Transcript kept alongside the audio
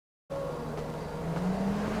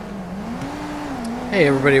Hey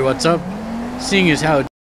everybody, what's up? Seeing as how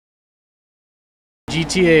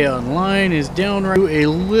GTA Online is down to a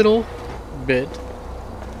little bit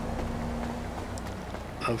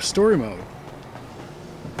of story mode.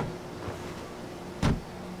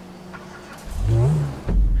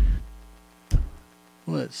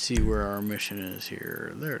 Let's see where our mission is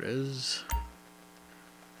here. There it is.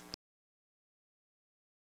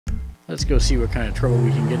 Let's go see what kind of trouble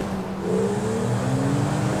we can get.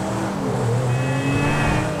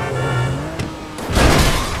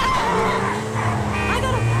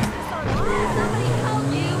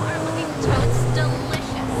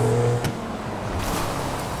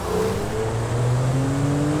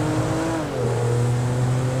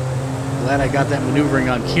 Glad I got that maneuvering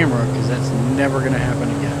on camera, because that's never going to happen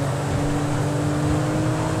again.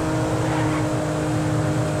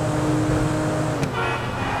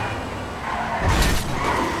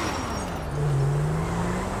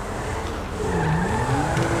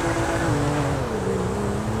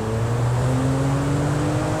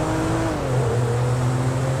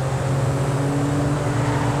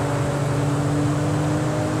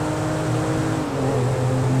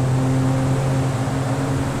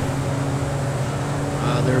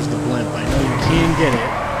 There's the blimp. I know you can get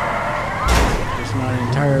it. Just not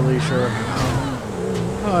entirely sure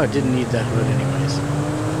how. Oh, I didn't need that hood anyways.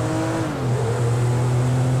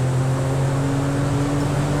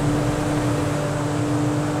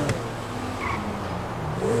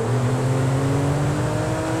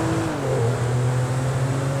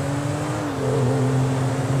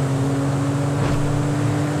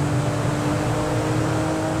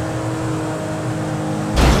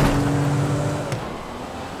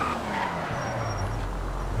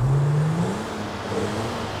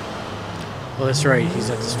 Well, that's right,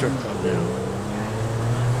 he's at the strip club now.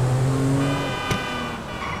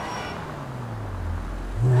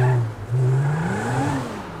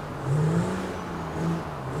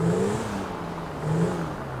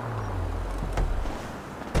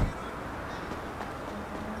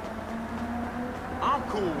 I'm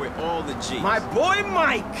cool with all the G's. My boy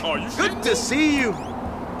Mike! Oh, you good to see you!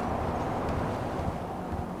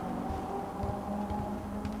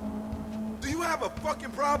 Do you have a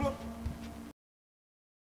fucking problem?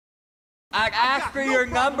 I asked for your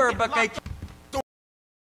number, but they... Don't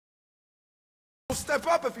step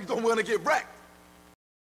up if you don't want to get wrecked.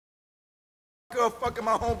 Girl fucking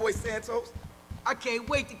my homeboy Santos. I can't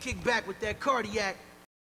wait to kick back with that cardiac.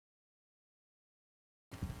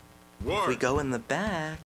 If we go in the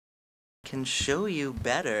back, I can show you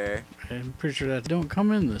better. I'm pretty sure that don't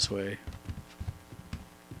come in this way.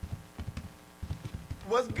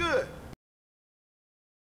 What's good?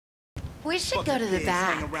 We should go to the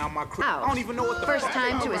back. I don't even know what the First fuck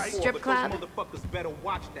time they to a are right strip for, club? but those motherfuckers better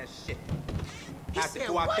watch that shit. Have to said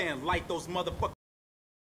go out what? there and light those motherfuckers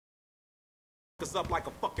up like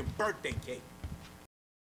a fucking birthday cake.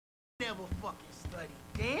 Never fucking study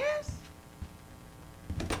dance?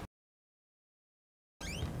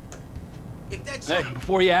 If that's Hey,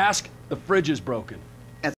 before you ask, the fridge is broken.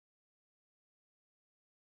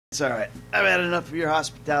 It's alright. I've had enough of your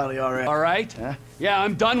hospitality already. All right? Huh? Yeah,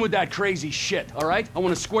 I'm done with that crazy shit, all right? I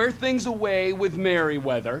want to square things away with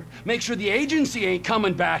Merriweather, make sure the agency ain't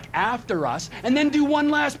coming back after us, and then do one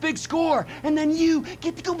last big score. And then you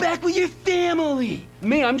get to go back with your family.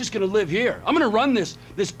 Me, I'm just gonna live here. I'm gonna run this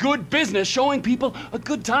good business showing people a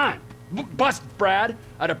good time. Bust Brad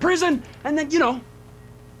out of prison, and then, you know,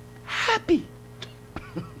 happy.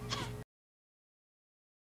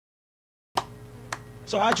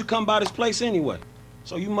 So how'd you come by this place anyway?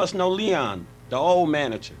 So you must know Leon, the old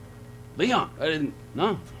manager. Leon, I didn't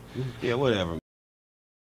know. Yeah, whatever,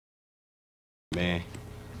 man.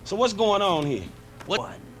 So what's going on here?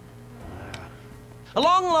 What? A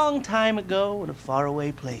long, long time ago in a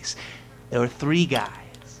faraway place, there were three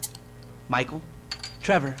guys. Michael,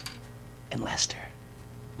 Trevor, and Lester.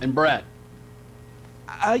 And Brad.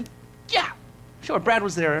 Yeah. Sure, Brad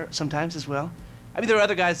was there sometimes as well. I mean, there were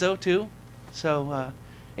other guys, though, too. So,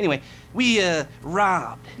 anyway, we,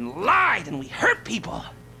 robbed and lied and we hurt people.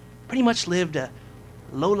 Pretty much lived a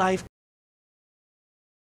low-life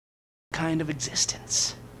kind of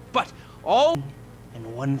existence. But all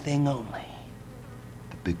in one thing only.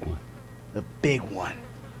 The big one. The big one.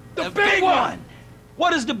 The big one!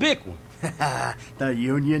 What is the big one? The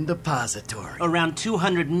Union Depository. Around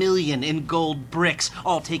 200 million in gold bricks,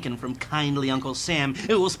 all taken from kindly Uncle Sam,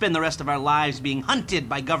 who will spend the rest of our lives being hunted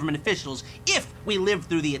by government officials if we live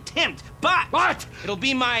through the attempt. But What? It'll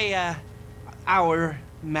be my, our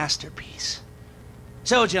masterpiece.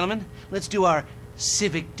 So, gentlemen, let's do our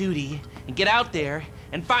civic duty and get out there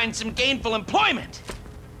and find some gainful employment.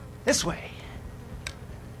 This way.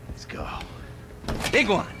 Let's go. Big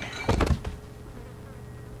one.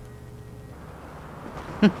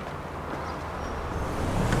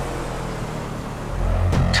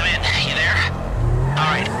 Come in. You there? All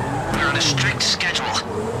right. We're on a strict schedule.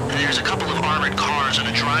 There's a couple of armored cars on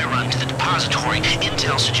a dry run to the depository.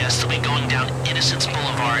 Intel suggests they'll be going down Innocence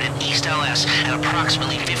Boulevard in East LS at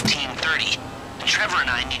approximately 15:30. Trevor and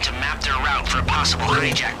I need to map their route for a possible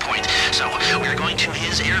hijack point, so we're going to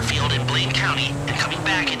his airfield in Blaine County and coming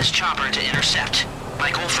back in his chopper to intercept.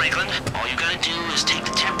 Michael, Franklin, all you gotta do is take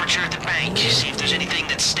the temperature at the bank, see if there's anything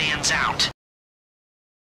that stands out.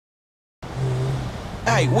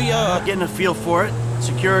 Hey, we, Getting a feel for it.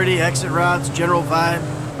 Security, exit routes, general vibe.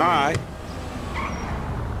 all right.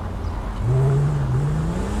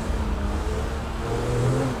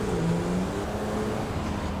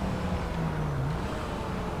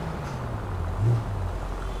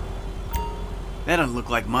 That doesn't look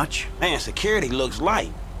like much. Man, security looks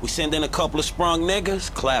light. We send in a couple of sprung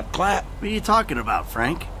niggas, clap, clap. What are you talking about,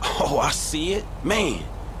 Frank? Oh, I see it. Man,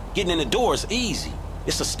 getting in the door is easy.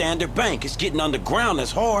 It's a standard bank. It's getting underground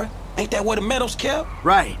that's hard. Ain't that where the metal's kept?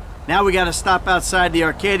 Right. Now we gotta stop outside the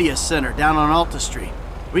Arcadia Center down on Alta Street.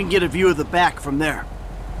 We can get a view of the back from there.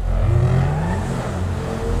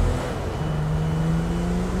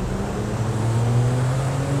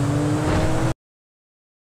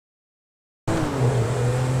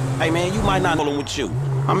 Hey, man, you might not know with you.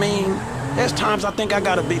 I mean, there's times I think I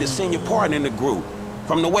gotta be the senior partner in the group.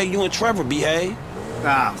 From the way you and Trevor behave.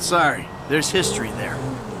 Ah, sorry. There's history there.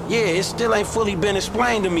 Yeah, it still ain't fully been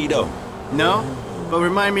explained to me, though. No? But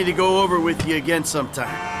remind me to go over with you again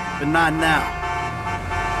sometime. But not now.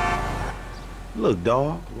 Look,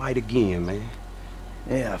 dawg, light again, man.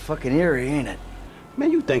 Yeah, fucking eerie, ain't it?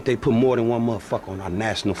 Man, you think they put more than one motherfucker on our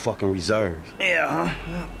national fucking reserves? Yeah, huh?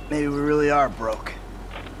 Well, maybe we really are broke.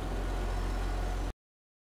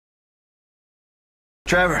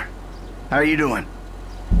 Trevor, how are you doing?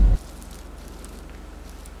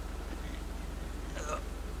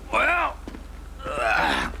 Well,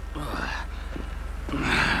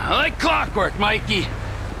 like clockwork, Mikey.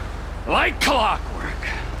 Like clockwork.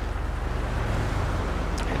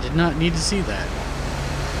 I did not need to see that.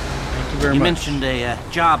 Thank you very You much. mentioned a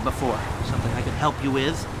job before. Something I could help you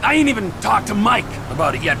with? I ain't even talked to Mike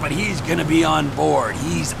about it yet, but he's gonna be on board.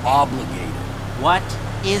 He's obligated. What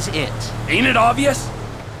is it? Ain't it obvious?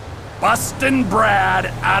 Bustin' Brad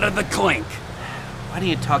out of the clink. Why don't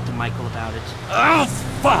you talk to Michael about it? Oh,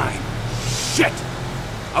 fine. Shit!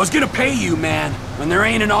 I was gonna pay you, man, when there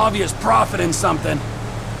ain't an obvious profit in something.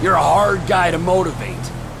 You're a hard guy to motivate.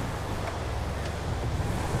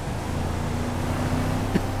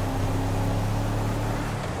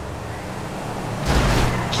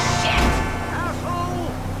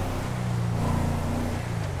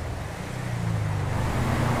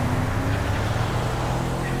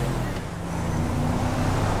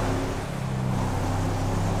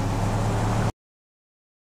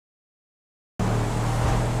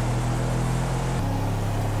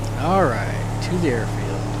 Alright, to the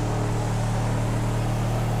airfield.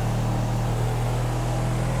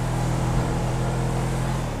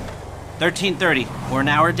 $13:30. We're an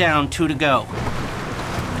hour down, 2 to go.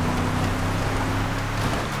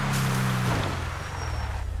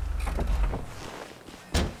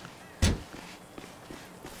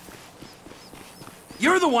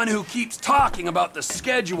 You're the one who keeps talking about the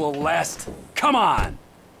schedule, Lest. Come on.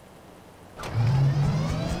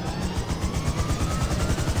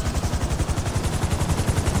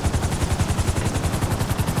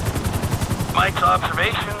 Mike's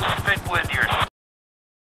observations fit with your scheme.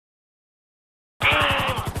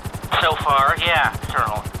 So far, yeah,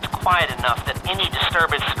 Colonel. It's quiet enough that any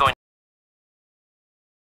disturbance is going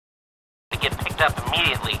to get picked up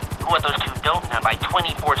immediately. We want those two dope men by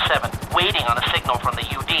 24/7, waiting on a signal from the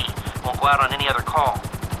UD. Won't go out on any other call.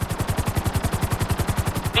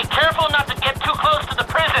 Be careful not to get too close to the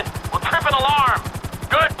prison. We'll trip an alarm.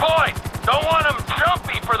 Good point. Don't want them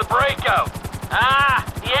jumpy for the breakout. Ah,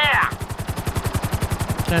 yeah.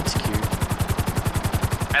 That's cute.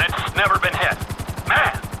 And it's never been hit.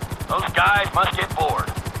 Man, those guys must get bored.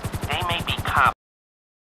 They may be cops,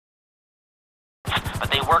 but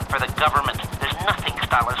they work for the government. There's nothing to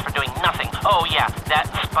stop us for doing nothing. Oh yeah, that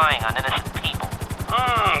and spying on innocent people.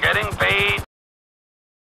 Getting paid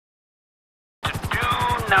to do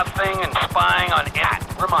nothing and spying on it.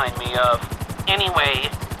 Remind me of. Anyway,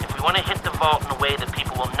 if we want to hit the vault in a way that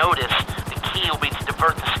people will notice, the key will be to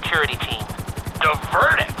divert the security team.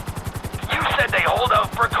 Divert it? You said they hold out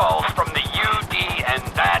for calls from the UD and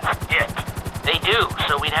that's it. They do,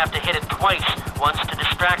 so we'd have to hit it twice, once to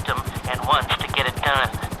distract them and once to get it done.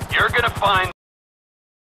 You're gonna find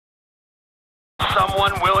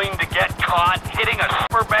hitting a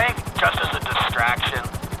super bank just as a distraction.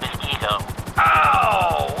 Mosquito.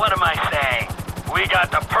 Oh, what am I saying? We got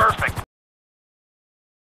the perfect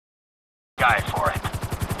guy for it.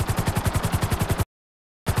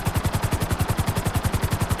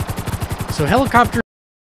 So helicopter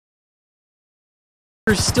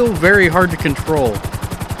is still very hard to control.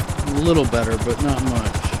 A little better, but not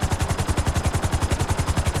much.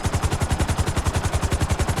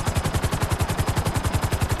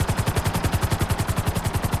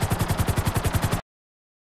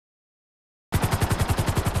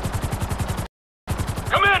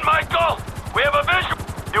 Come in, Michael! We have a visual.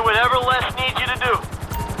 Do whatever Les needs you to do.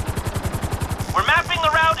 We're mapping the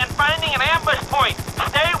route and finding an ambush point.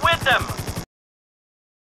 Stay with them.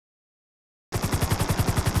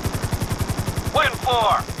 Waiting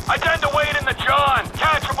for? I tend to wait in the John,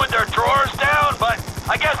 catch them with their drawers down, but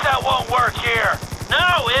I guess that won't work here.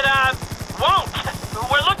 No, it, won't.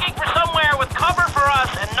 We're looking for somewhere with cover for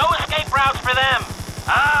us and no escape routes for them.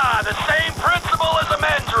 Ah, the same principle as a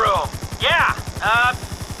men's room. Yeah,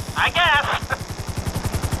 I guess.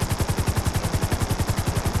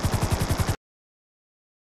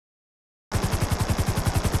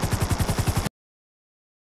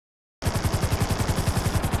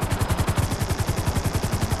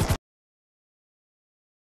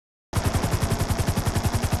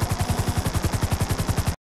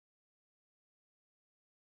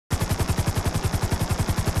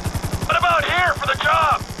 What about here for the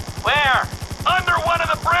job? Where? Under one of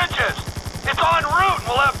the bridges. It's en route and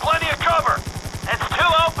we'll have plenty of cover. It's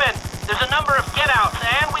too open. There's a number of get-outs,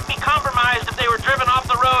 and we'd be compromised if they were driven off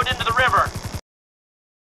the road into the river.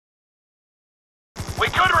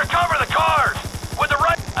 We could recover the cars. With the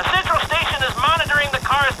right... A central station is monitoring the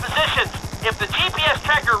cars' positions. If the GPS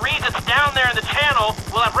tracker reads it's down there in the channel,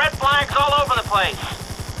 we'll have red flags all over the place.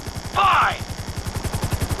 Fine!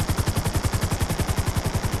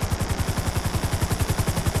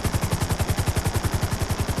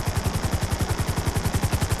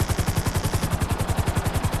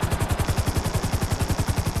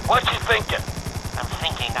 What you thinking? I'm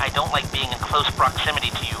thinking I don't like being in close proximity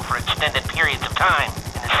to you for extended periods of time,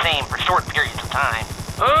 and the same for short periods of time.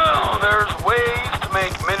 Oh, there's ways to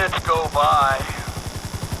make minutes go by.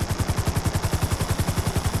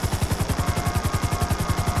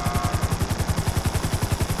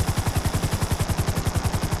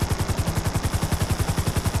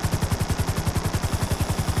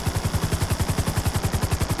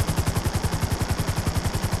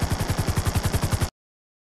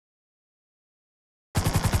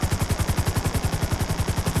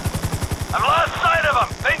 I've lost sight of them.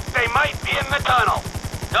 Think they might be in the tunnel.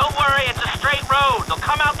 Don't worry, it's a straight road. They'll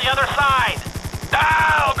come out the other side.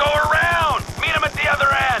 I'll go around. Meet them at the other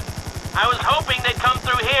end. I was hoping they'd come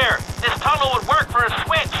through here. This tunnel would work for a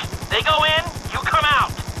switch. They go in, you come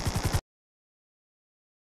out.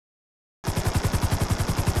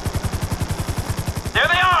 There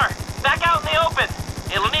they are. Back out in the open.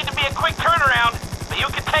 It'll need to be a quick turnaround, but you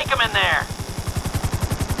can take them in there.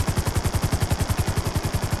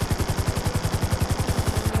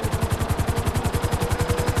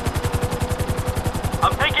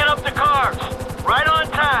 I'm picking up the cars. Right on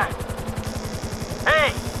time.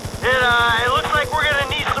 Hey, it looks like we're gonna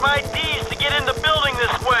need some IDs to get in the building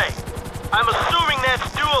this way. I'm assuming that's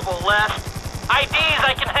doable, Les. IDs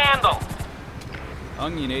I can handle.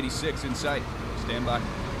 Onion 86 in sight. Stand by.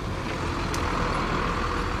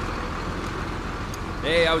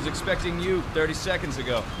 Hey, I was expecting you 30 seconds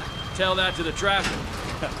ago. Tell that to the traffic.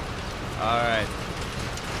 All right.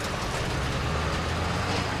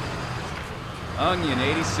 Onion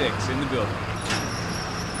 86 in the building.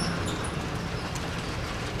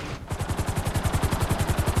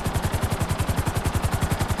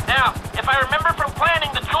 Now, if I remember from planning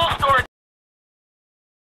the jewel storage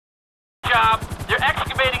job, they're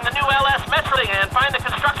excavating the new LS Metro and find the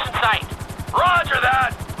construction site. Roger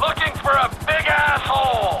that! Looking for a big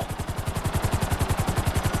asshole!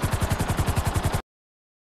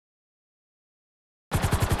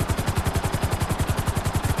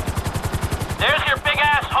 There's your big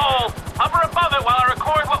ass hole. Hover above it while I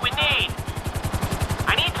record what we need.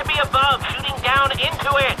 I need to be above, shooting down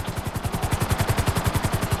into it.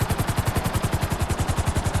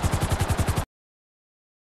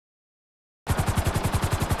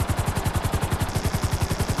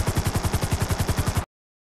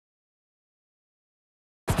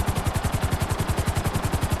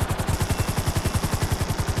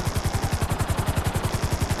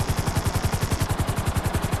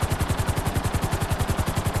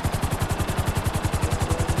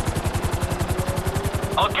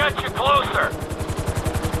 I'll get you closer.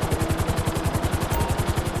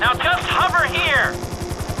 Now just hover here.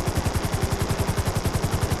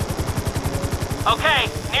 Okay,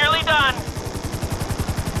 nearly done.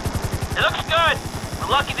 It looks good. We're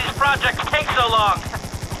lucky these projects take so long.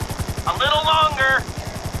 A little longer.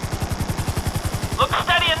 Looks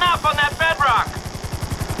steady enough on that bedrock.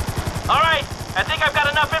 All right, I think I've got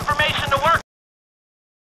enough information to work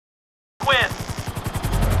with.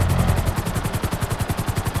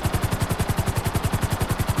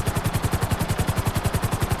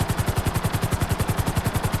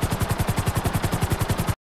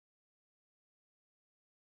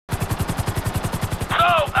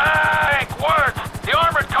 The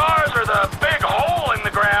armored cars are the big hole in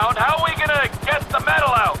the ground. How are we gonna get the metal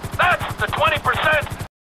out? That's the 20%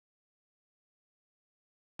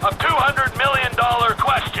 of $200 million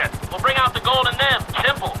question. We'll bring out the gold in them.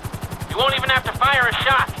 Simple. You won't even have to fire a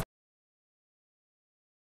shot.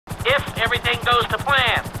 If everything goes to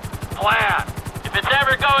plan. Plan. If it's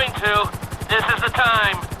ever going to, this is the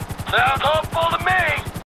time. Sounds hopeful to me.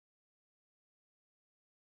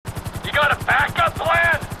 You got a backup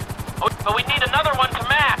plan? Oh, but we need another one to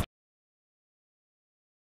match.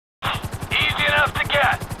 Easy enough to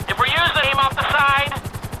get. If we're using him off the side...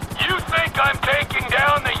 You think I'm taking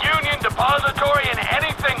down the Union Depository in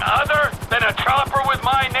anything other than a chopper with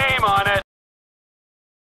my name on it?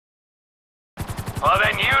 Well,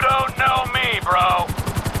 then you don't know me, bro.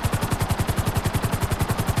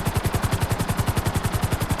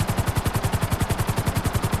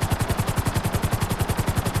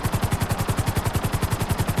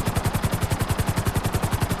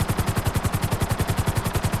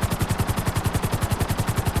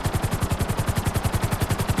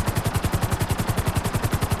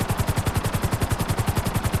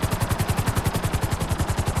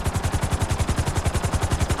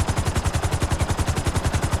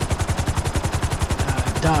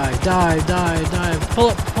 Dive. Pull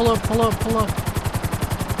up.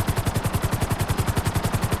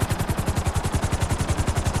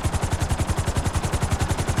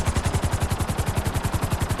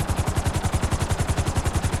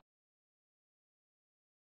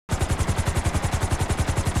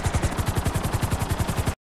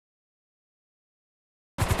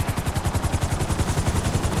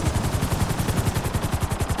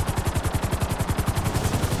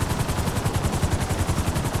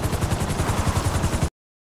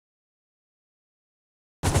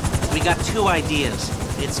 We got two ideas.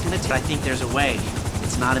 It's gonna take... I think there's a way.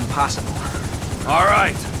 It's not impossible. All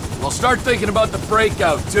right. We'll start thinking about the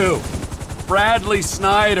breakout, too. Bradley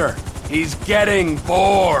Snyder. He's getting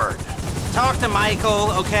bored. Talk to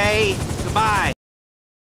Michael, okay? Goodbye.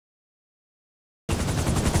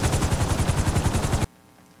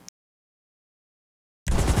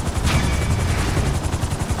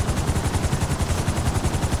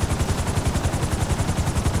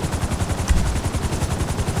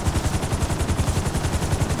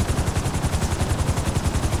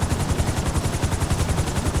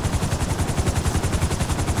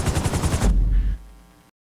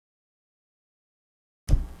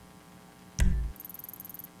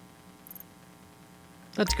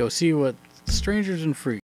 Let's go see what Strangers and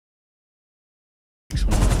Freaks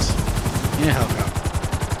wants in a helicopter.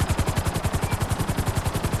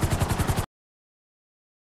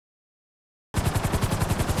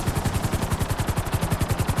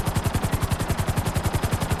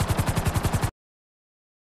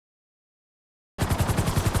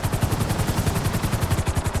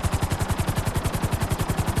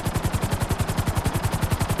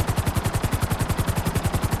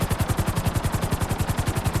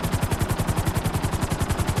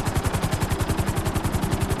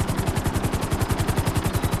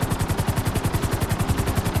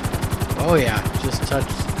 Oh yeah, just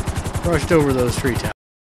brushed over those tree towers.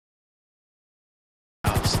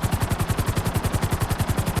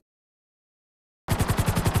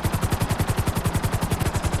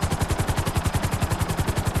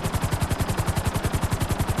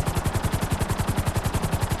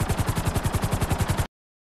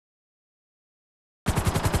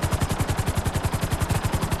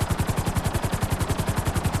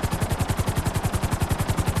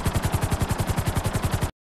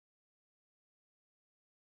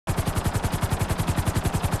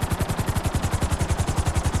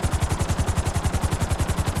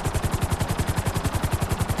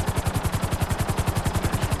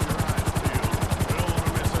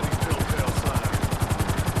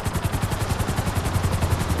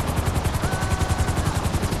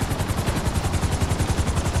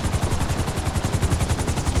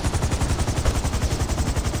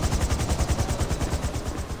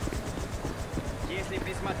 Если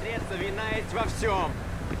присмотреться, вина есть во всем.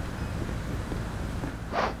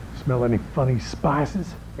 Smell any funny spices?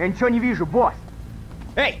 Я ничего не вижу, босс.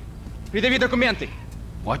 Эй, придави документы.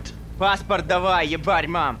 What? Паспорт давай, ебарь,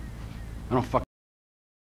 мам. I don't fucking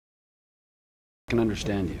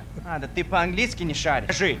understand you. А, да ты по-английски не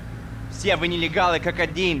шаришь. Скажи, все вы нелегалы как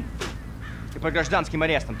один. Ты под гражданским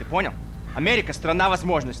арестом, ты понял? Америка — страна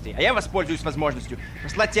возможностей, а я воспользуюсь возможностью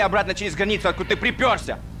послать тебя обратно через границу, откуда ты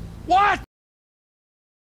приперся. What?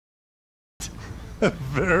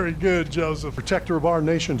 Very good, Joseph. Protector of our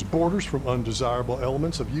nation's borders from undesirable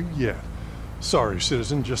elements. Have you yet? Sorry,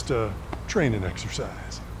 citizen, just a training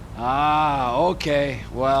exercise. Ah, okay.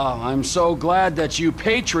 Well, I'm so glad that you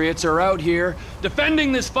patriots are out here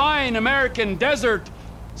defending this fine American desert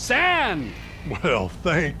sand. Well,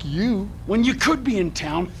 thank you. When you could be in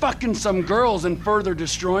town fucking some girls and further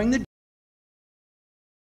destroying the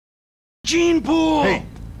gene pool. Hey,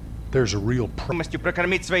 there's a real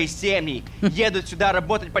Прокормить свои семьи, едут сюда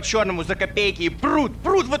работать по-черному за копейки и прут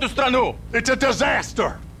в эту страну. It's a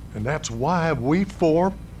disaster, and that's why we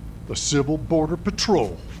formed the Civil Border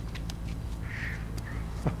Patrol.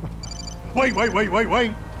 Wait.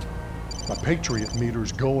 My Patriot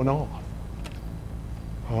meter's going off.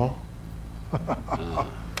 Huh?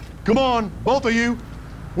 Come on, both of you.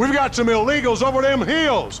 We've got some illegals over them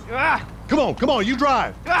hills. Come on, you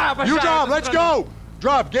drive. You drive, let's go.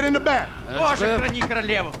 Drive, get in the back. Боже, храни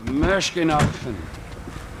королеву. Meshkinopfen.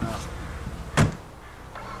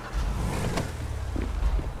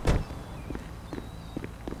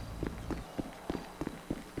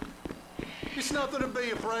 It's nothing to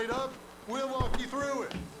be afraid of. We'll walk you through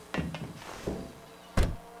it.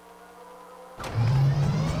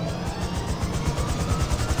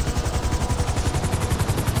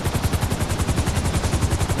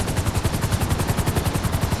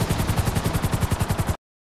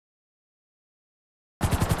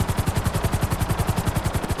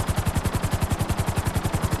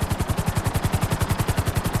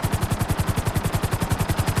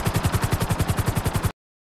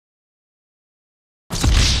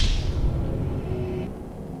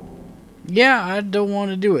 Yeah, I don't want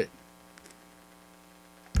to do it.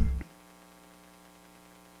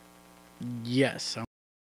 Yes, I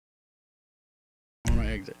want to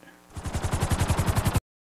exit.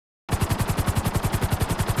 But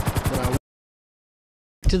I went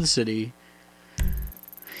to the city,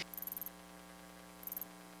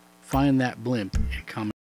 find that blimp, and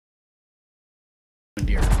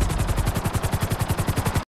commandeer it.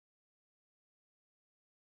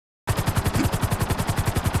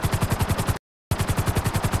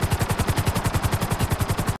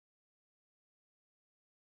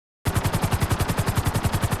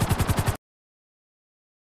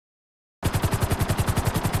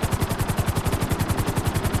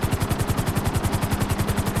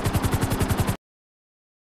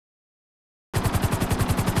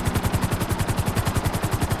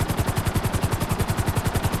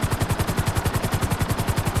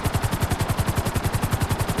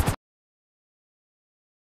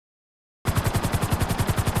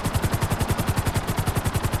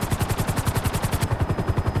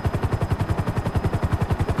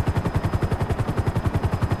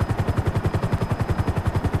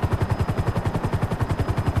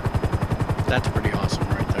 That's pretty awesome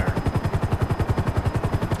right there.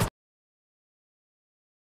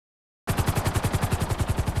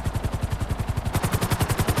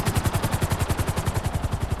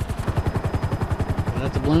 Is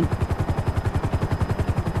that the blimp?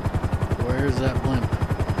 Where's that blimp?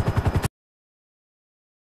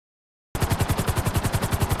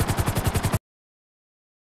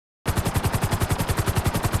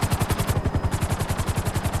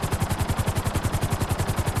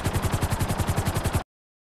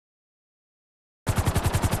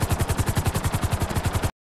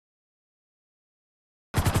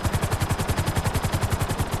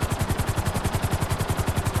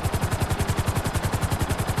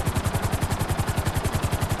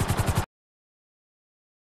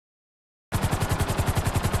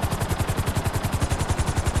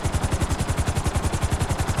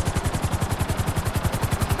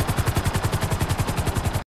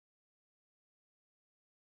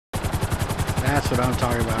 That's what I'm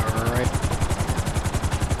talking about, right?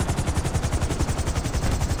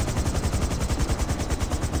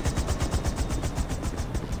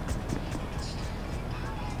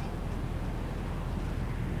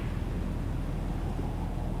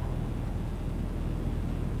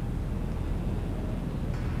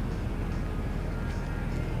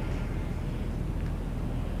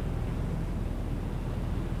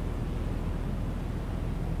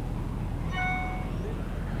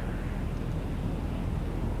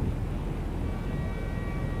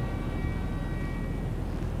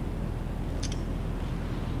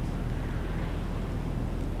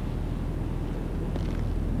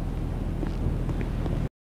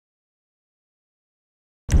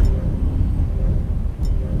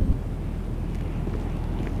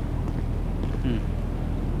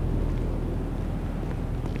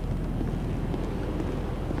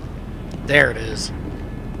 There it is.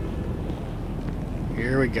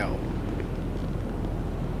 Here we go.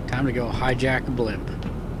 Time to go hijack a blimp.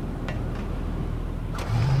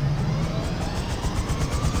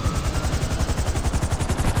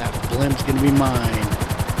 That blimp's gonna be mine.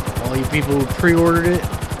 All you people who pre-ordered it,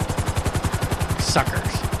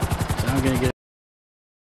 suckers. So I'm gonna get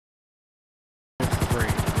it for free.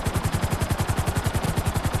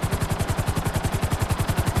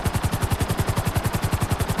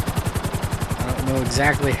 I don't know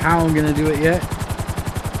exactly how I'm gonna do it yet.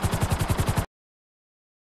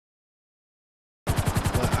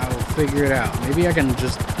 But I will figure it out. Maybe I can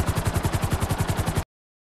just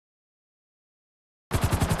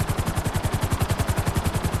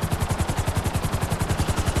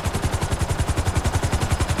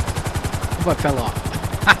I fell off.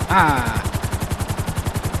 Ha ha!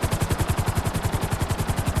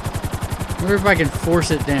 Wonder if I can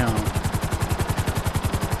force it down.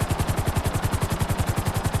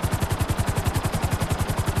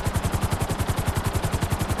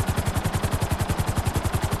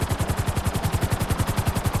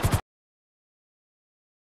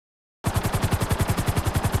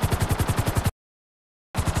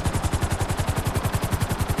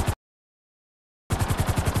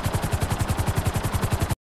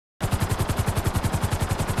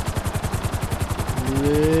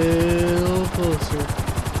 Little closer,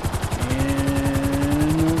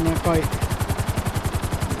 and no, not quite.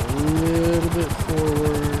 A little bit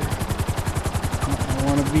forward. I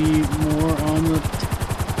want to be more on the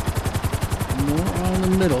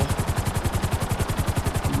middle.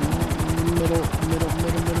 More on the middle,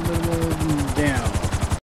 down.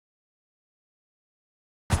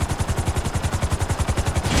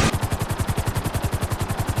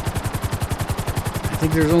 I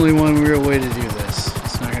think there's only one real way to do this.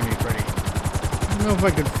 It's not going to be pretty. I don't know if I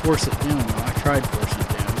could force it down, though. I tried forcing it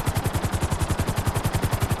down.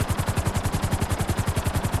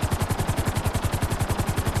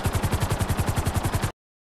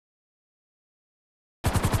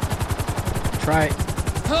 Try it.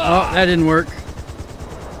 Oh, that didn't work.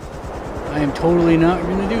 I am totally not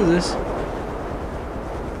going to do this.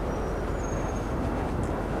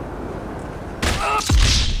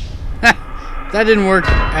 That didn't work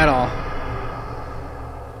at all.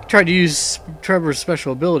 Tried to use Trevor's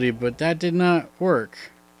special ability, but that did not work.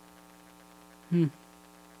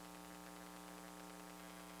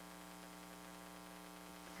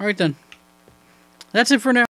 Alright then. That's it for now.